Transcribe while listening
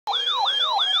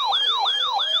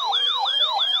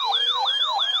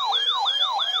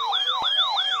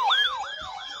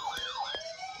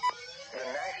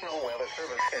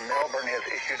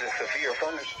issued a severe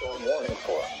thunderstorm warning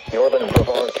for northern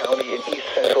Brevard County in east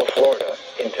central Florida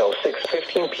until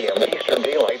 6:15 p.m. Eastern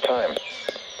Daylight Time.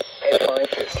 At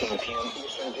 5:15 p.m.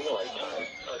 Eastern Daylight Time,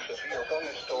 a severe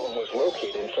thunderstorm was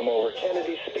located from over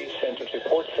Kennedy Space Center to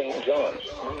Port St. John,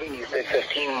 moving east at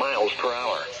 15 miles per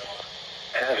hour.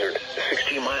 Hazard,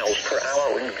 60 miles per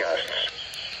hour wind gusts.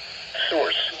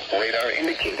 Source, radar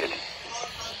indicated.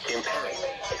 Impact,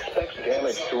 expects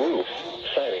damage to roofs,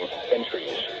 siding, and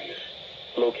trees.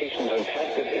 Locations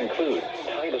impacted include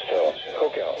Titusville,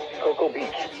 Cocoa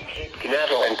Beach, Cape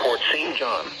Canaveral, and Port St.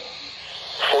 John.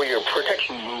 For your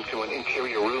protection, move to an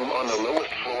interior room on the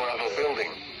lowest floor of a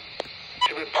building.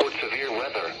 To report severe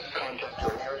weather, contact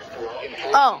your nearest law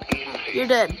enforcement agency. You're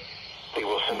dead. They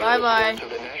will send Bye-bye. to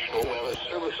the National Weather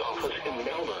Service office in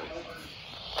Melbourne.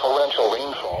 Torrential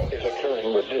rainfall is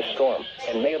occurring with this storm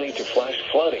and may lead to flash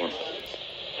flooding.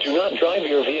 Do not drive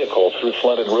your vehicle through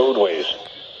flooded roadways.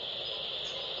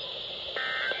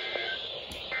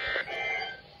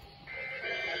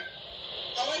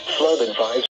 Flood advisory.